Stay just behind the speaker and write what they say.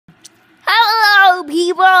Hello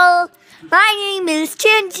people, my name is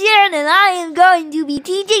Chin Chin and I am going to be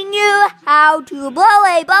teaching you how to blow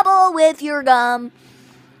a bubble with your gum.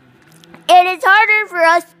 It is harder for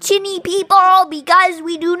us chinny people because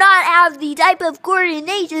we do not have the type of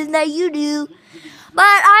coordination that you do. But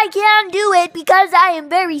I can do it because I am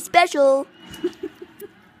very special.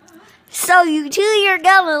 So you chew your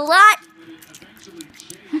gum a lot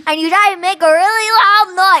and you try to make a really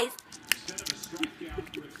loud noise.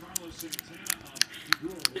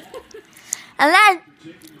 And then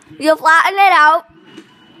you flatten it out.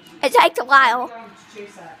 It takes a while.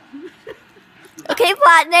 Okay,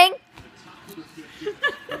 flattening.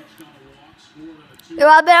 You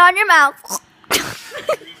rub it on your mouth.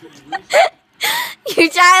 You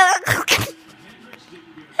try to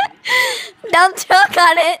don't choke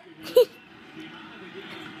on it.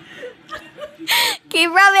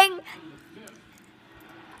 Keep rubbing.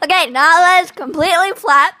 Okay, now that it's completely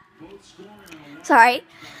flat. Sorry.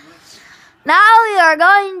 Now you are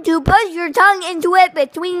going to push your tongue into it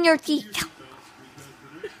between your teeth.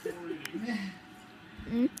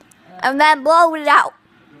 And then blow it out.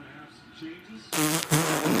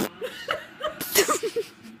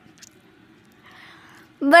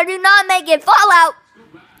 But do not make it fall out.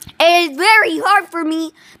 It is very hard for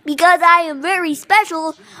me because I am very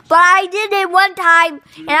special, but I did it one time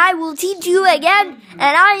and I will teach you again, and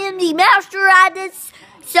I am the master at this.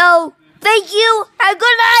 So, thank you and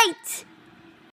good night.